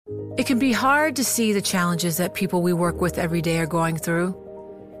It can be hard to see the challenges that people we work with every day are going through.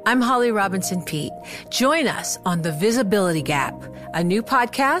 I'm Holly Robinson Peete. Join us on The Visibility Gap, a new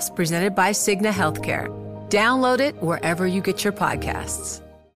podcast presented by Cigna Healthcare. Download it wherever you get your podcasts.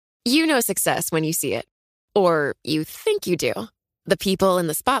 You know success when you see it. Or you think you do. The people in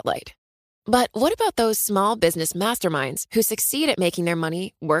the spotlight. But what about those small business masterminds who succeed at making their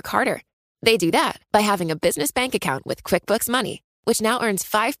money work harder? They do that by having a business bank account with QuickBooks Money, which now earns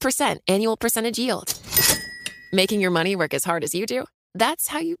 5% annual percentage yield. Making your money work as hard as you do? That's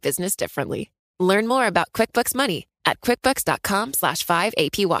how you business differently. Learn more about QuickBooks Money at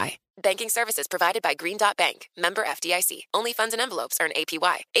quickbooks.com/5APY. Banking services provided by Green Dot Bank. Member FDIC. Only funds and envelopes earn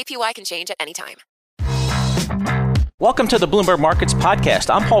APY. APY can change at any time. Welcome to the Bloomberg Markets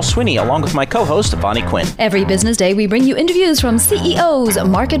Podcast. I'm Paul Sweeney, along with my co-host, Bonnie Quinn. Every business day, we bring you interviews from CEOs,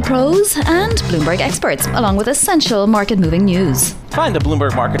 market pros, and Bloomberg experts, along with essential market-moving news. Find the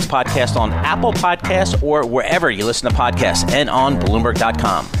Bloomberg Markets Podcast on Apple Podcasts or wherever you listen to podcasts and on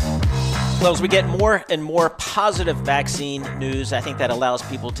Bloomberg.com. Well, as we get more and more positive vaccine news, I think that allows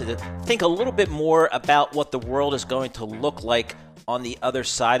people to think a little bit more about what the world is going to look like on the other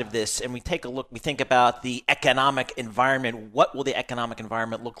side of this. And we take a look, we think about the economic environment. What will the economic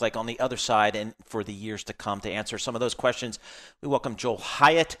environment look like on the other side and for the years to come? To answer some of those questions, we welcome Joel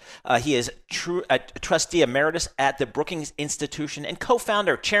Hyatt. He is a trustee emeritus at the Brookings Institution and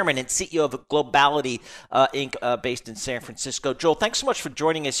co-founder, chairman, and CEO of Globalization, Inc., based in San Francisco. Joel, thanks so much for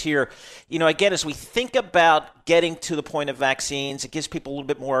joining us here. You know, again, as we think about getting to the point of vaccines, it gives people a little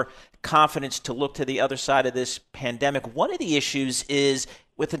bit more confidence to look to the other side of this pandemic. One of the issues is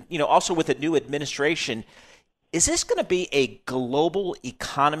also with a new administration, is this going to be a global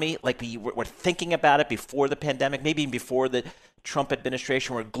economy like we were thinking about it before the pandemic, maybe even before the Trump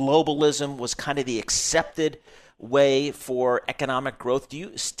administration, where globalism was kind of the accepted way for economic growth? Do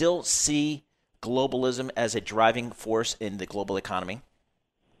you still see globalism as a driving force in the global economy?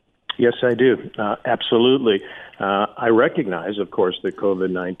 Yes, I do. Absolutely. I recognize, of course, that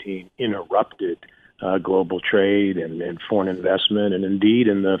COVID-19 interrupted global trade and foreign investment. And indeed,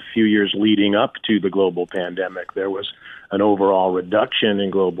 in the few years leading up to the global pandemic, there was an overall reduction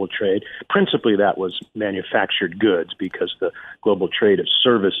in global trade. Principally, that was manufactured goods because the global trade of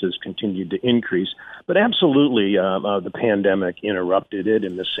services continued to increase. But absolutely, the pandemic interrupted it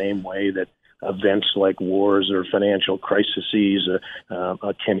in the same way that events like wars or financial crises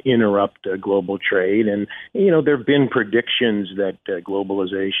can interrupt global trade. And, you know, there have been predictions that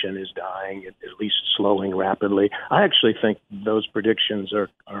globalization is dying, at least slowing rapidly. I actually think those predictions are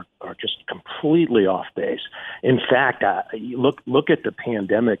just completely off base. In fact, look at the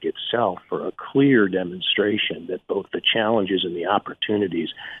pandemic itself for a clear demonstration that both the challenges and the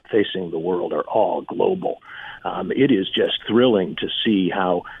opportunities facing the world are all global. It is just thrilling to see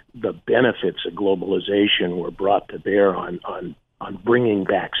how the benefits of globalization were brought to bear on bringing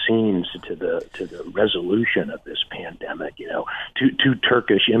vaccines to the resolution of this pandemic. You know, two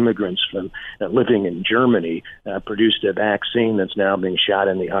Turkish immigrants from living in Germany produced a vaccine that's now being shot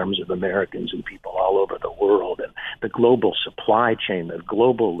in the arms of Americans and people all over the world. And the global supply chain, the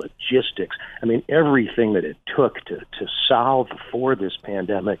global logistics, I mean, everything that it took to solve for this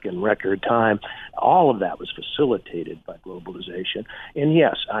pandemic in record time, all of that was facilitated by globalization. And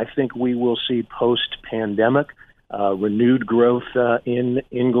yes, I think we will see post-pandemic renewed growth in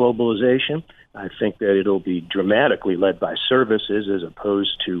globalization. I think that it'll be dramatically led by services as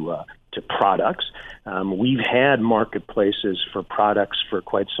opposed to products. We've had marketplaces for products for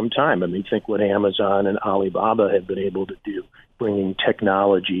quite some time. I mean, think what Amazon and Alibaba have been able to do, bringing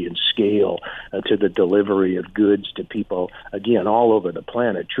technology and scale to the delivery of goods to people, again, all over the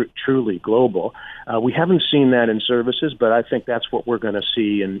planet, truly global. We haven't seen that in services, but I think that's what we're going to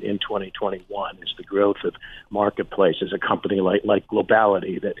see in 2021 is the growth of marketplaces. A company like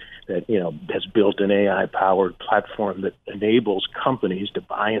Globalization that you know has built an AI-powered platform that enables companies to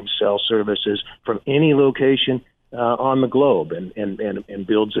buy and sell services from any location on the globe and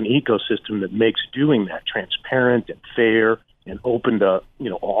builds an ecosystem that makes doing that transparent and fair and open to,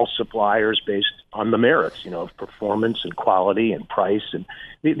 you know, all suppliers based on the merits, you know, of performance and quality and price. And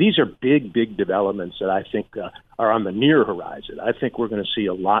these are big developments that I think are on the near horizon. I think we're going to see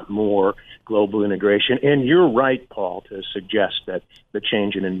a lot more global integration. And you're right, Paul, to suggest that the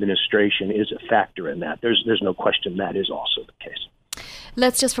change in administration is a factor in that. There's no question that is also the case.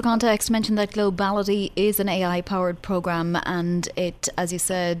 Let's just, for context, mention that Globality is an AI-powered program, and it, as you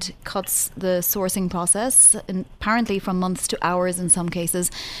said, cuts the sourcing process, apparently from months to hours in some cases,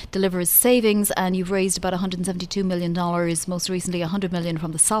 delivers savings, and you've raised about $172 million, most recently $100 million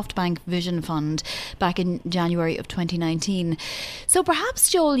from the SoftBank Vision Fund back in January of 2019. So perhaps,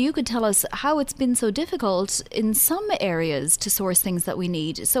 Joel, you could tell us how it's been so difficult in some areas to source things that we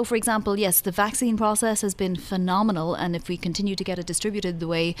need. So, for example, yes, the vaccine process has been phenomenal, and if we continue to get it distributed the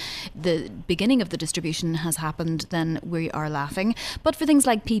way the beginning of the distribution has happened, then we are laughing. But for things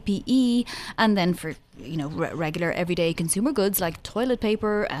like PPE, and then for regular everyday consumer goods like toilet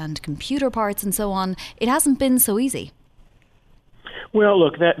paper and computer parts and so on, it hasn't been so easy. Well,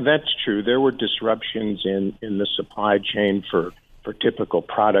 look, that's true. There were disruptions in the supply chain for typical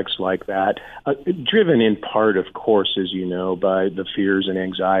products like that, driven in part, of course, as you know, by the fears and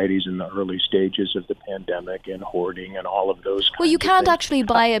anxieties in the early stages of the pandemic and hoarding and all of those kinds of things. Well, you can't actually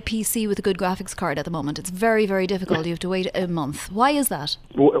buy a PC with a good graphics card at the moment. It's very, very difficult. You have to wait a month. Why is that?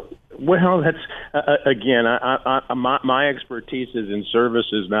 Well, that's again, my expertise is in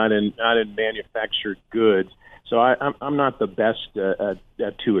services, not in manufactured goods. So I'm not the best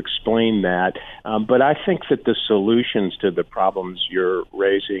to explain that, but I think that the solutions to the problems you're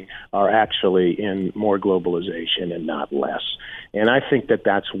raising are actually in more globalization and not less. And I think that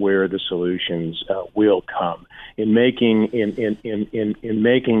that's where the solutions will come in making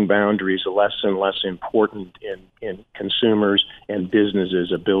making boundaries less and less important in consumers and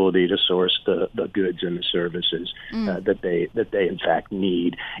businesses' ability to source the goods and the services that they in fact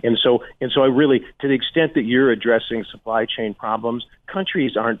need. And so I really, to the extent that you're addressing supply chain problems,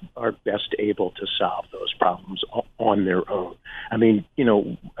 countries aren't best able to solve those problems on their own. I mean,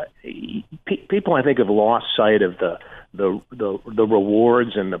 people I think have lost sight of the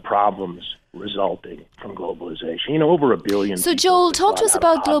rewards and the problems resulting from globalization. Over 1 billion. So, Joel, talk to us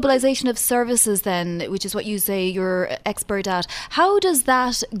about globalization of services then, which is what you say you're expert at. How does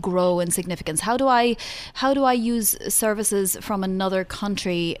that grow in significance? How do I use services from another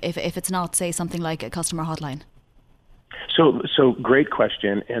country if it's not, say, something like a customer hotline? So great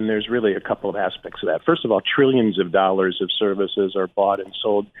question, and there's really a couple of aspects of that. First of all, trillions of dollars of services are bought and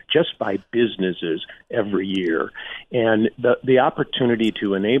sold just by businesses every year. And the opportunity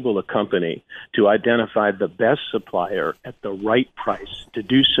to enable a company to identify the best supplier at the right price, to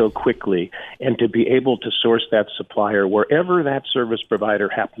do so quickly, and to be able to source that supplier wherever that service provider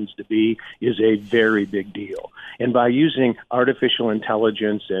happens to be is a very big deal. And by using artificial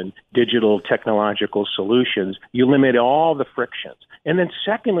intelligence and digital technological solutions, you limit all the frictions. And then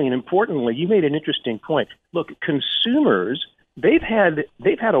secondly, and importantly, you made an interesting point. Look, consumers, they've had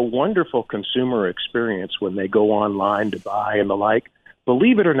a wonderful consumer experience when they go online to buy and the like.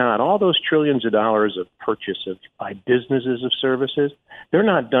 Believe it or not, all those trillions of dollars of purchase by businesses of services, they're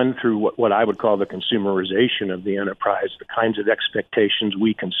not done through what I would call the consumerization of the enterprise, the kinds of expectations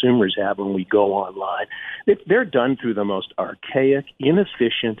we consumers have when we go online. They're done through the most archaic,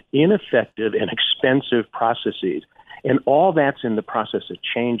 inefficient, ineffective, and expensive processes. And all that's in the process of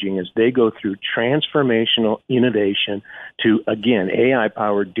changing as they go through transformational innovation to, again,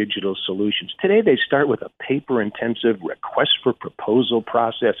 AI-powered digital solutions. Today, they start with a paper-intensive request for proposal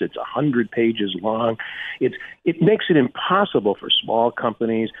process. It's 100 pages long. It makes it impossible for small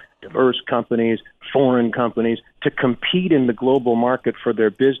companies, diverse companies, foreign companies to compete in the global market for their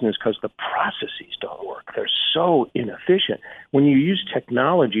business because the processes don't work. They're so inefficient. When you use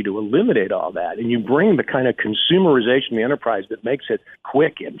technology to eliminate all that and you bring the kind of consumerization of the enterprise that makes it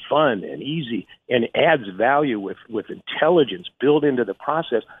quick and fun and easy and adds value with intelligence built into the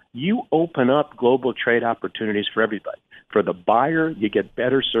process, you open up global trade opportunities for everybody. For the buyer, you get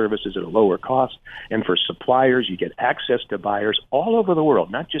better services at a lower cost. And for suppliers, you get access to buyers all over the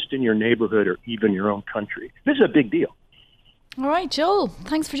world, not just in your neighborhood or even your own country. This is a big deal. All right, Joel,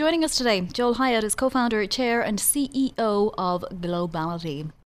 thanks for joining us today. Joel Hyatt is co-founder, chair and CEO of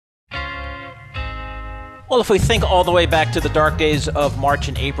Globality. Well, if we think all the way back to the dark days of March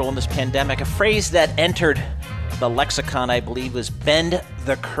and April in this pandemic, a phrase that entered the lexicon, I believe, was bend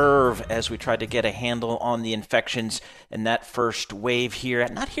the curve as we tried to get a handle on the infections in that first wave here.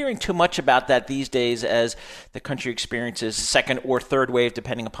 I'm not hearing too much about that these days as the country experiences second or third wave,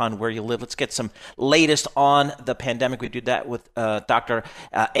 depending upon where you live. Let's get some latest on the pandemic. We do that with Dr.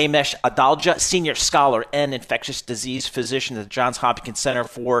 Amesh Adalja, senior scholar and infectious disease physician at the Johns Hopkins Center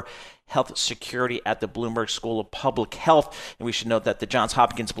for Health Security at the Bloomberg School of Public Health. And we should note that the Johns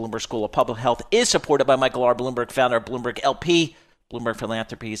Hopkins Bloomberg School of Public Health is supported by Michael R. Bloomberg, founder of Bloomberg LP, Bloomberg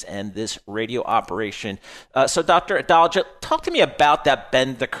Philanthropies, and this radio operation. So Dr. Adalja, talk to me about that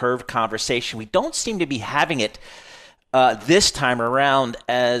bend the curve conversation. We don't seem to be having it this time around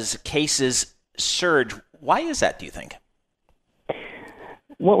as cases surge. Why is that, do you think?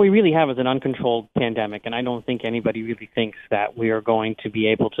 What we really have is an uncontrolled pandemic, and I don't think anybody really thinks that we are going to be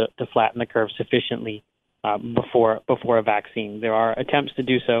able to flatten the curve sufficiently before a vaccine. There are attempts to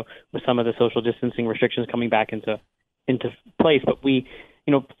do so with some of the social distancing restrictions coming back into place, but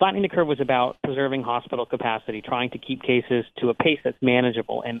flattening the curve was about preserving hospital capacity, trying to keep cases to a pace that's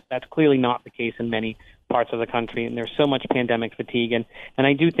manageable, and that's clearly not the case in many parts of the country, and there's so much pandemic fatigue, and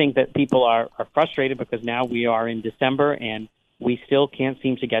I do think that people are frustrated because now we are in December, and we still can't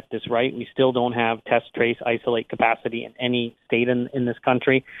seem to get this right. We still don't have test, trace, isolate capacity in any state in this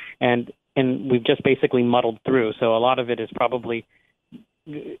country, and we've just basically muddled through. So a lot of it is probably,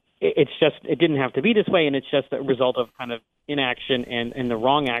 it didn't have to be this way, and it's just a result of kind of inaction and the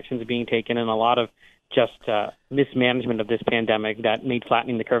wrong actions being taken, and a lot of just mismanagement of this pandemic that made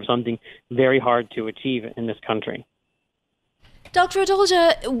flattening the curve something very hard to achieve in this country. Dr.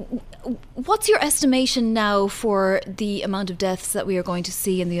 Adolja, what's your estimation now for the amount of deaths that we are going to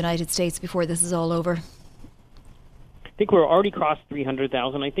see in the United States before this is all over? I think we're already crossed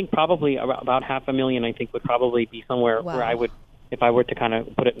 300,000. I think probably about 500,000, I think, would probably be somewhere where I would, if I were to kind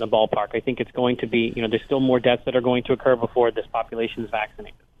of put it in the ballpark. I think it's going to be, there's still more deaths that are going to occur before this population is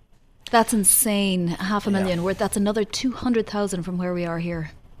vaccinated. That's insane. 500,000. Yeah. That's another 200,000 from where we are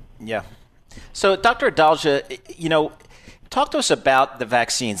here. Yeah. So, Dr. Adolja, talk to us about the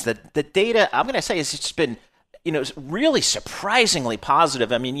vaccines. The data, I'm going to say, has just been, really surprisingly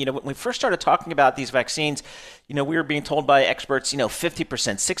positive. I mean, when we first started talking about these vaccines, we were being told by experts, 50%, 60%,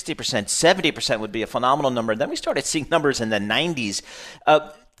 70% would be a phenomenal number. Then we started seeing numbers in the 90s.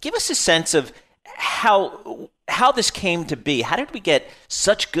 Give us a sense of how this came to be. How did we get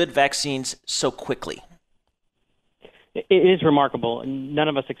such good vaccines so quickly? It is remarkable. None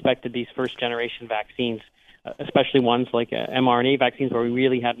of us expected these first-generation vaccines, especially ones like mRNA vaccines, where we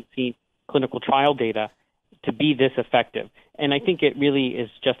really hadn't seen clinical trial data, to be this effective. And I think it really is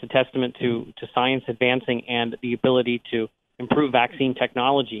just a testament to science advancing and the ability to improve vaccine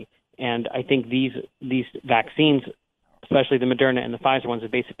technology. And I think these vaccines, especially the Moderna and the Pfizer ones, have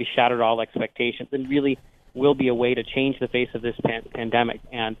basically shattered all expectations and really will be a way to change the face of this pandemic.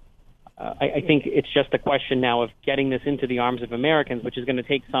 And I think it's just a question now of getting this into the arms of Americans, which is going to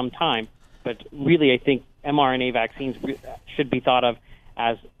take some time. But really, I think mRNA vaccines should be thought of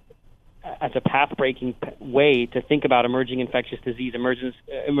as a path-breaking way to think about emerging infectious diseases in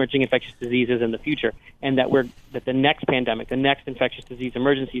the future, and that the next pandemic, the next infectious disease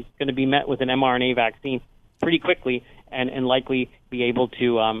emergency is going to be met with an mRNA vaccine pretty quickly, and likely be able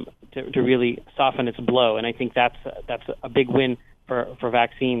to really soften its blow. And I think that's a big win for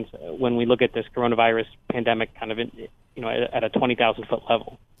vaccines when we look at this coronavirus pandemic kind of at a 20,000-foot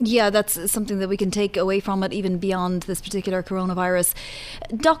level. Yeah, that's something that we can take away from it, even beyond this particular coronavirus.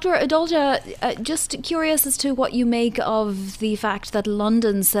 Dr. Adolja, just curious as to what you make of the fact that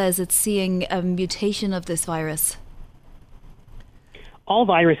London says it's seeing a mutation of this virus. All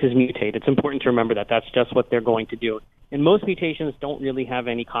viruses mutate. It's important to remember that that's just what they're going to do. And most mutations don't really have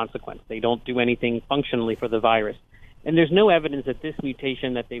any consequence. They don't do anything functionally for the virus. And there's no evidence that this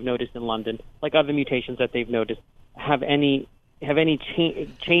mutation that they've noticed in London, like other mutations that they've noticed, change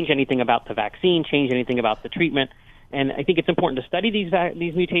anything about the vaccine, change anything about the treatment. And I think it's important to study these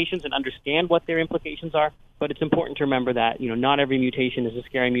mutations and understand what their implications are. But it's important to remember that not every mutation is a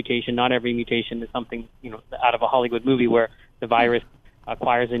scary mutation. Not every mutation is something out of a Hollywood movie where the virus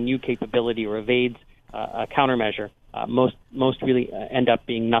acquires a new capability or evades a countermeasure. Most really end up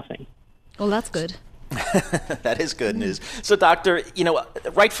being nothing. Well, that's good. That is good news. So, Doctor,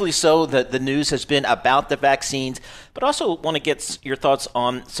 rightfully so, the news has been about the vaccines, but also want to get your thoughts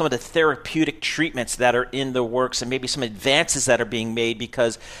on some of the therapeutic treatments that are in the works and maybe some advances that are being made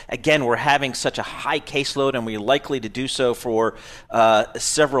because, again, we're having such a high caseload and we're likely to do so for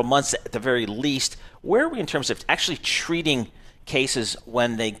several months at the very least. Where are we in terms of actually treating cases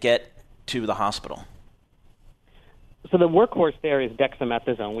when they get to the hospital? So the workhorse there is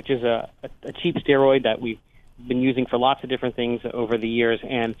dexamethasone, which is a cheap steroid that we've been using for lots of different things over the years.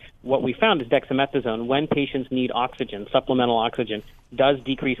 And what we found is dexamethasone, when patients need oxygen, supplemental oxygen, does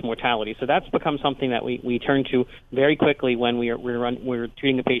decrease mortality. So that's become something that we turn to very quickly when we're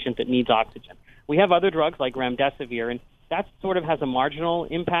treating a patient that needs oxygen. We have other drugs like remdesivir, and that sort of has a marginal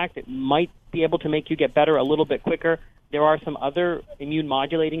impact. It might be able to make you get better a little bit quicker. There are some other immune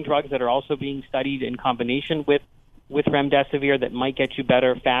modulating drugs that are also being studied in combination with remdesivir that might get you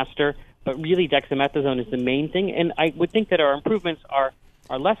better faster, but really dexamethasone is the main thing. And I would think that our improvements are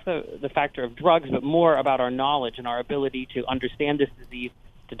less the factor of drugs, but more about our knowledge and our ability to understand this disease,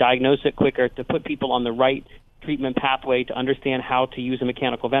 to diagnose it quicker, to put people on the right treatment pathway to understand how to use a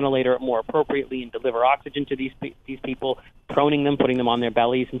mechanical ventilator more appropriately and deliver oxygen to these people, proning them, putting them on their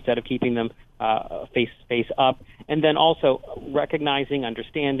bellies instead of keeping them face up, and then also recognizing,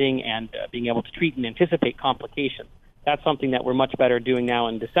 understanding, and being able to treat and anticipate complications. That's something that we're much better doing now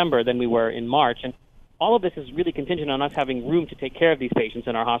in December than we were in March. And all of this is really contingent on us having room to take care of these patients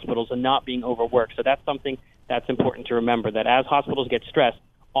in our hospitals and not being overworked. So that's something that's important to remember, that as hospitals get stressed,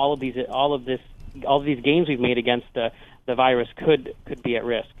 all of these gains we've made against the virus could be at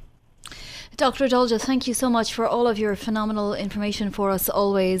risk. Dr. Adolja, thank you so much for all of your phenomenal information for us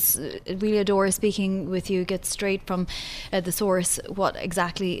always. Really adore speaking with you. Get straight from the source what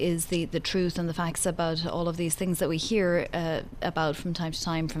exactly is the truth and the facts about all of these things that we hear about from time to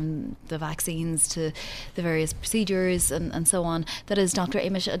time, from the vaccines to the various procedures and so on. That is Dr.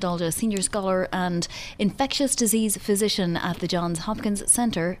 Amish Adolja, Senior Scholar and Infectious Disease Physician at the Johns Hopkins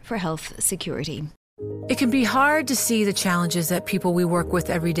Centre for Health Security. It can be hard to see the challenges that people we work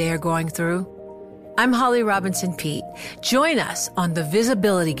with every day are going through. I'm Holly Robinson Peete. Join us on The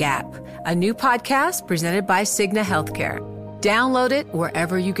Visibility Gap, a new podcast presented by Cigna Healthcare. Download it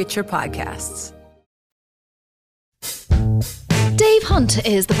wherever you get your podcasts. Dave Hunt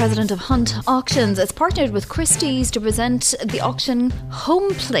is the president of Hunt Auctions. It's partnered with Christie's to present the auction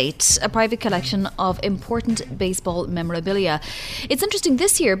Home Plate, a private collection of important baseball memorabilia. It's interesting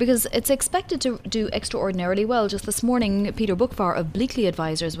this year because it's expected to do extraordinarily well. Just this morning, Peter Bookvar of Bleakley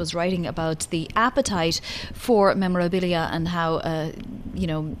Advisors was writing about the appetite for memorabilia and how,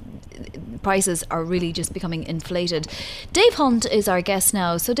 prices are really just becoming inflated. Dave Hunt is our guest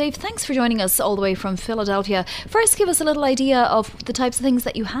now. So Dave, thanks for joining us all the way from Philadelphia. First, give us a little idea of the types of things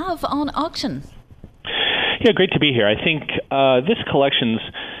that you have on auction. Yeah, great to be here. I think this collection's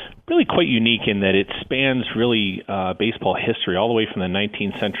really quite unique in that it spans really baseball history all the way from the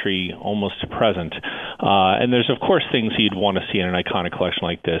 19th century almost to present. And there's, of course, things you'd want to see in an iconic collection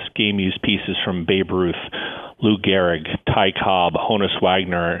like this. Game-used pieces from Babe Ruth, Lou Gehrig, Ty Cobb, Honus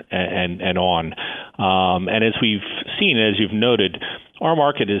Wagner, and on. And as we've seen, as you've noted, our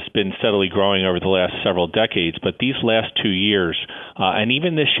market has been steadily growing over the last several decades, but these last 2 years, and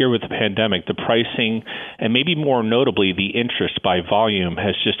even this year with the pandemic, the pricing, and maybe more notably, the interest by volume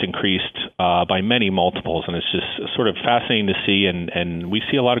has just increased by many multiples, and it's just sort of fascinating to see, and we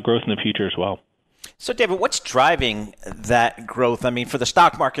see a lot of growth in the future as well. So, David, what's driving that growth? I mean, for the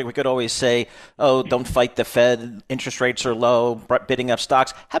stock market, we could always say, oh, don't fight the Fed, interest rates are low, bidding up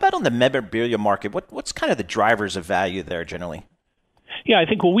stocks. How about on the memorabilia market? What's kind of the drivers of value there generally? Yeah, I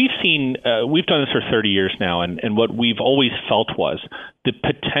think what we've seen, we've done this for 30 years now, and what we've always felt was the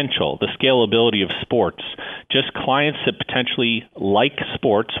potential, the scalability of sports, just clients that potentially like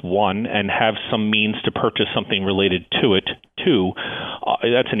sports, one, and have some means to purchase something related to it, two,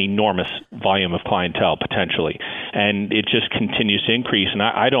 that's an enormous volume of clientele potentially. And it just continues to increase. And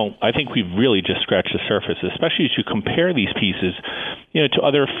I think we've really just scratched the surface, especially as you compare these pieces, to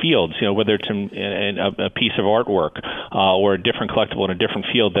other fields, whether it's in a piece of artwork or a different collectible in a different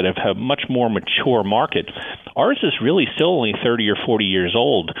field that have a much more mature market. Ours is really still only 30 or 40 years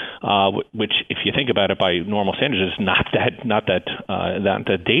old, which, if you think about it by normal standards, is not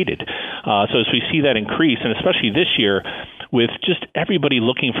that dated. So as we see that increase, and especially this year, with just everybody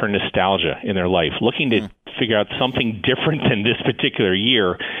looking for nostalgia in their life, looking to figure out something different than this particular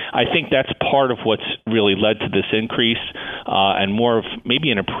year, I think that's part of what's really led to this increase and more of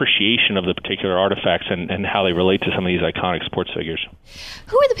maybe an appreciation of the particular artifacts and how they relate to some of these iconic sports figures.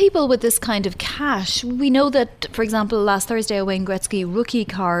 Who are the people with this kind of cash? We know that, for example, last Thursday, a Wayne Gretzky rookie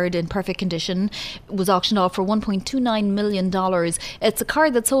card in perfect condition was auctioned off for $1.29 million. It's a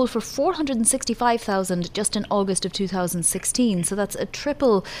card that sold for $465,000 just in August of 2016. So that's a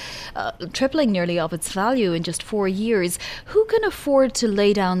tripling nearly of its value in just 4 years. Who can afford to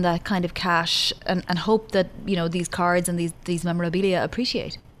lay down that kind of cash and hope that these cards and these memorabilia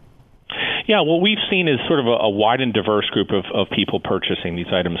appreciate? Yeah, what we've seen is sort of a wide and diverse group of people purchasing these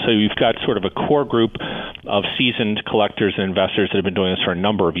items. So you've got sort of a core group of seasoned collectors and investors that have been doing this for a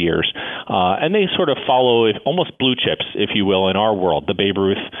number of years. And they sort of follow almost blue chips, if you will, in our world, the Babe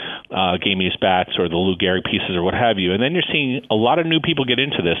Ruth game-used bats or the Lou Gehrig pieces or what have you. And then you're seeing a lot of new people get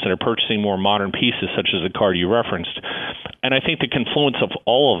into this and are purchasing more modern pieces, such as the card you referenced. And I think the confluence of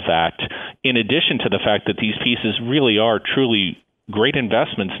all of that, in addition to the fact that these pieces really are truly great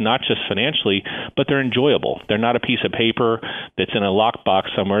investments, not just financially, but they're enjoyable. They're not a piece of paper that's in a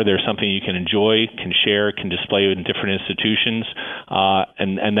lockbox somewhere. They're something you can enjoy, can share, can display in different institutions.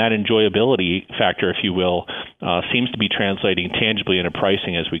 And that enjoyability factor, if you will, seems to be translating tangibly into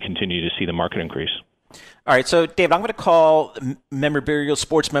pricing as we continue to see the market increase. All right, so Dave, I'm going to call memorabilia,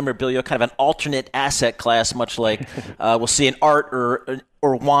 sports memorabilia, kind of an alternate asset class, much like we'll see in art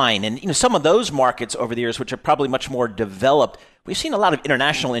or wine. And some of those markets over the years, which are probably much more developed, we've seen a lot of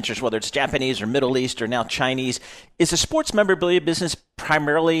international interest, whether it's Japanese or Middle East or now Chinese. Is the sports memorabilia business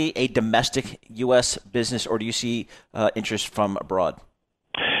primarily a domestic U.S. business, or do you see interest from abroad?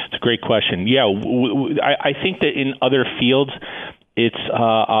 It's a great question. Yeah, I think that in other fields, it's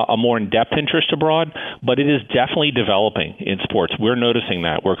a more in-depth interest abroad, but it is definitely developing in sports. We're noticing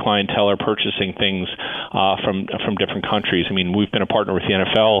that where clientele are purchasing things from different countries. I mean, we've been a partner with the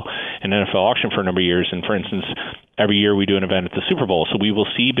NFL and NFL auction for a number of years, and for instance, every year we do an event at the Super Bowl, so we will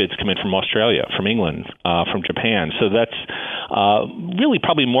see bids come in from Australia, from England, from Japan. So that's really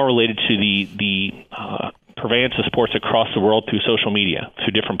probably more related to the purveyance of sports across the world through social media,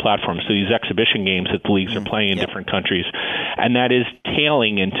 through different platforms. So these exhibition games that the leagues are playing in different countries, and that is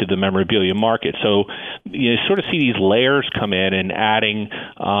tailing into the memorabilia market. So you sort of see these layers come in and adding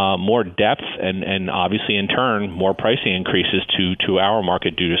more depth and obviously in turn more pricing increases to our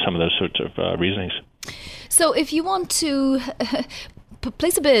market due to some of those sorts of reasonings. So if you want to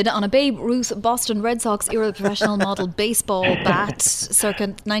place a bid on a Babe Ruth Boston Red Sox era professional model baseball bat circa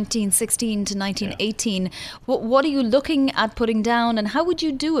 1916 to 1918, what are you looking at putting down, and how would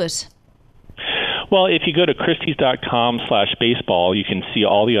you do it? Well, if you go to Christie's.com/baseball, you can see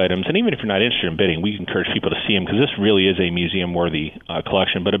all the items. And even if you're not interested in bidding, we encourage people to see them because this really is a museum-worthy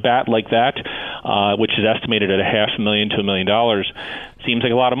collection. But a bat like that, which is estimated at $500,000 to $1 million, seems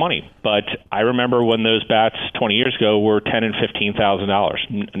like a lot of money. But I remember when those bats 20 years ago were $10,000 and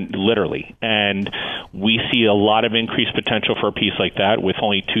 $15,000, literally. And we see a lot of increased potential for a piece like that with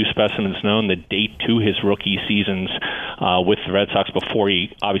only 2 specimens known that date to his rookie seasons with the Red Sox before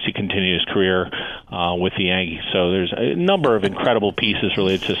he obviously continued his career with the Yankees. So there's a number of incredible pieces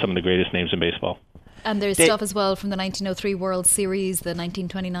related to some of the greatest names in baseball. And there's stuff as well from the 1903 World Series, the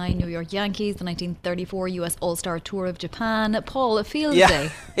 1929 New York Yankees, the 1934 U.S. All-Star Tour of Japan. Paul, a field day.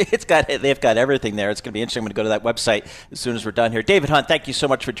 They've got everything there. It's going to be interesting. I'm going to go to that website as soon as we're done here. David Hunt, thank you so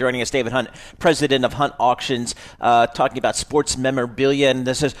much for joining us. David Hunt, president of Hunt Auctions, talking about sports memorabilia. And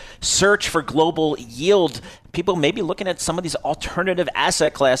this is search for global yield. People may be looking at some of these alternative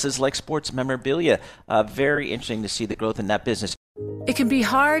asset classes like sports memorabilia. Very interesting to see the growth in that business. It can be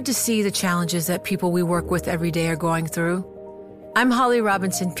hard to see the challenges that people we work with every day are going through. I'm Holly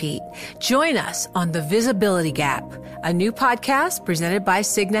Robinson Peete. Join us on The Visibility Gap, a new podcast presented by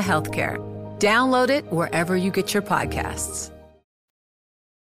Cigna Healthcare. Download it wherever you get your podcasts.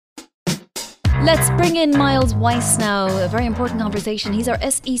 Let's bring in Miles Weiss now, a very important conversation. He's our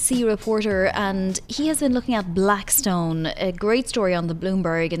SEC reporter and he has been looking at Blackstone, a great story on the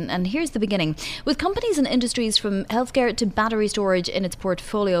Bloomberg. And here's the beginning. With companies and industries from healthcare to battery storage in its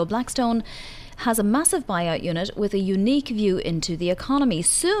portfolio, Blackstone has a massive buyout unit with a unique view into the economy.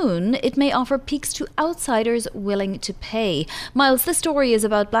 Soon, it may offer peaks to outsiders willing to pay. Miles, this story is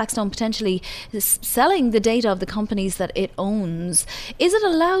about Blackstone potentially selling the data of the companies that it owns. Is it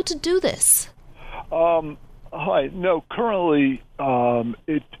allowed to do this? Hi. No, currently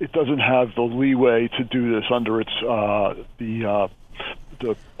it doesn't have the leeway to do this under its the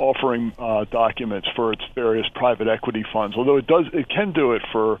offering documents for its various private equity funds. Although it can do it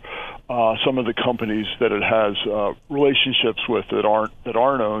for some of the companies that it has relationships with that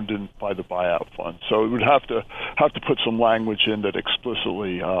aren't owned by the buyout fund. So it would have to put some language in that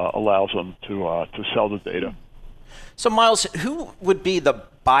explicitly allows them to sell the data. So, Miles, who would be the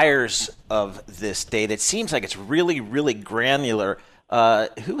buyers of this data? It seems like it's really, really granular.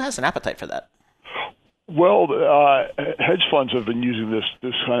 Who has an appetite for that? Well, hedge funds have been using this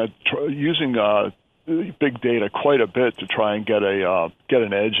kind of using big data quite a bit to try and get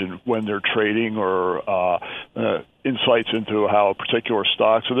an edge in when they're trading or insights into how a particular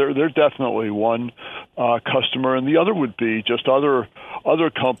stock. So they're definitely one customer, and the other would be just other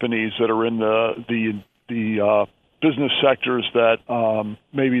companies that are in the business sectors that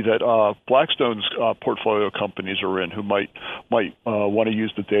maybe that Blackstone's portfolio companies are in, who might want to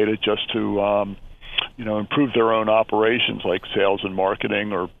use the data just to improve their own operations, like sales and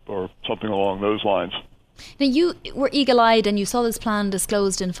marketing or something along those lines. Now, you were eagle-eyed and you saw this plan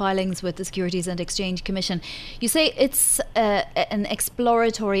disclosed in filings with the Securities and Exchange Commission. You say it's an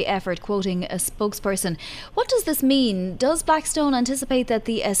exploratory effort, quoting a spokesperson. What does this mean? Does Blackstone anticipate that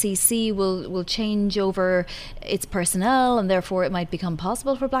the SEC will change over its personnel and therefore it might become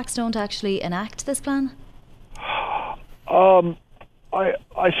possible for Blackstone to actually enact this plan?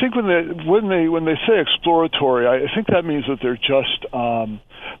 I think when they say exploratory, I think that means that they're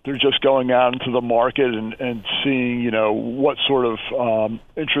just going out into the market and seeing what sort of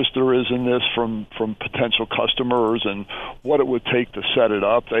interest there is in this from potential customers and what it would take to set it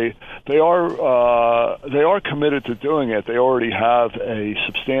up. They are committed to doing it. They already have a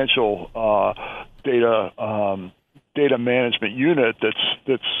substantial data management unit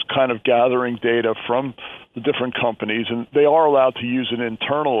that's kind of gathering data from the different companies, and they are allowed to use it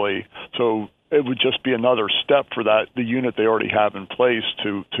internally. So it would just be another step for the unit they already have in place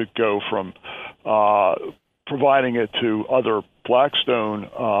to go from providing it to other Blackstone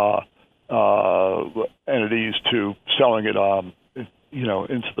entities to selling it to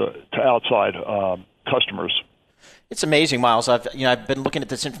outside customers. It's amazing, Miles. I've been looking at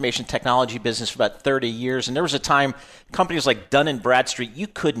this information technology business for about 30 years, and there was a time companies like Dun & Bradstreet, you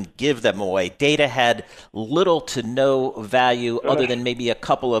couldn't give them away. Data had little to no value other than maybe a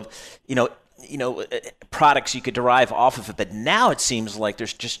couple of, products you could derive off of it. But now it seems like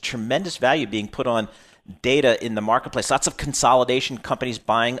there's just tremendous value being put on data in the marketplace. Lots of consolidation, companies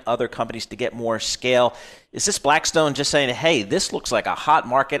buying other companies to get more scale. Is this Blackstone just saying, hey, this looks like a hot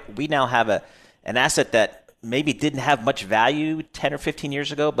market. We now have an asset that maybe didn't have much value 10 or 15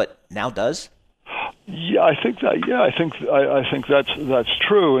 years ago, but now does? Yeah, I think that's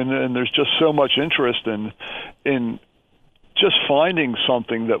true, and there's just so much interest in just finding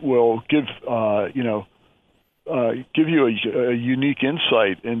something that will give you a unique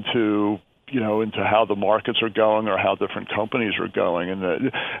insight into how the markets are going or how different companies are going,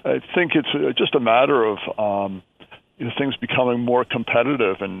 and I think it's just a matter of things becoming more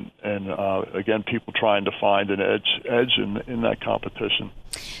competitive and again, people trying to find an edge in that competition.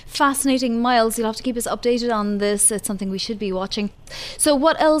 Fascinating. Miles, you'll have to keep us updated on this. It's something we should be watching. So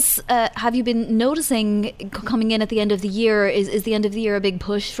what else have you been noticing coming in at the end of the year? Is the end of the year a big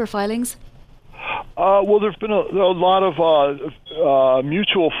push for filings? Well, there's been a lot of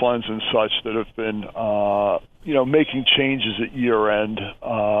mutual funds and such that have been making changes at year end,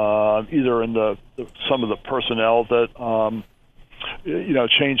 either in some of the personnel that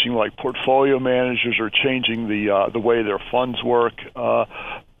changing like portfolio managers or changing the way their funds work,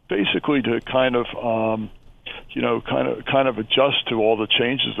 basically to kind of adjust to all the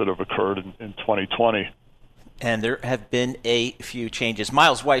changes that have occurred in 2020. And there have been a few changes.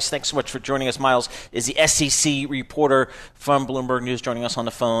 Miles Weiss, thanks so much for joining us. Miles is the SEC reporter from Bloomberg News, joining us on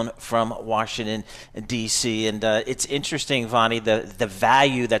the phone from Washington, D.C. And it's interesting, Vonnie, the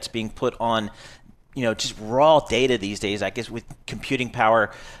value that's being put on just raw data these days. I guess with computing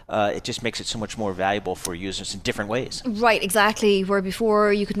power, it just makes it so much more valuable for users in different ways. Right, exactly. Where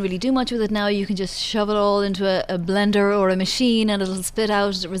before you couldn't really do much with it, now you can just shove it all into a blender or a machine and it'll spit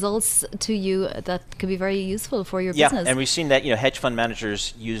out results to you that could be very useful for your business. Yeah, and we've seen that hedge fund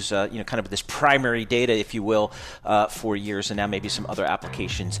managers use kind of this primary data, if you will, for years, and now maybe some other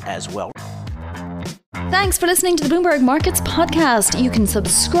applications as well. Thanks for listening to the Bloomberg Markets podcast. You can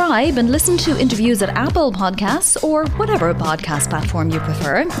subscribe and listen to interviews at Apple Podcasts or whatever podcast platform you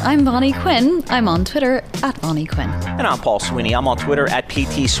prefer. I'm Vonnie Quinn. I'm on Twitter at Vonnie Quinn. And I'm Paul Sweeney. I'm on Twitter at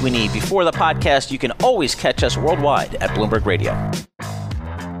PT Sweeney. Before the podcast, you can always catch us worldwide at Bloomberg Radio.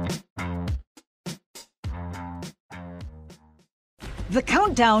 The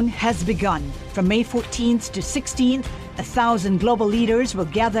countdown has begun. From May 14th to 16th, 1,000 global leaders will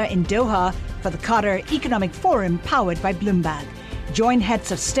gather in Doha for the Qatar Economic Forum powered by Bloomberg. Join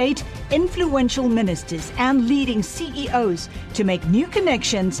heads of state, influential ministers, and leading CEOs to make new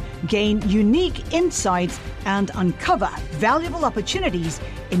connections, gain unique insights, and uncover valuable opportunities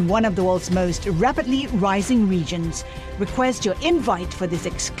in one of the world's most rapidly rising regions. Request your invite for this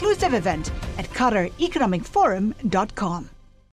exclusive event at QatarEconomicForum.com.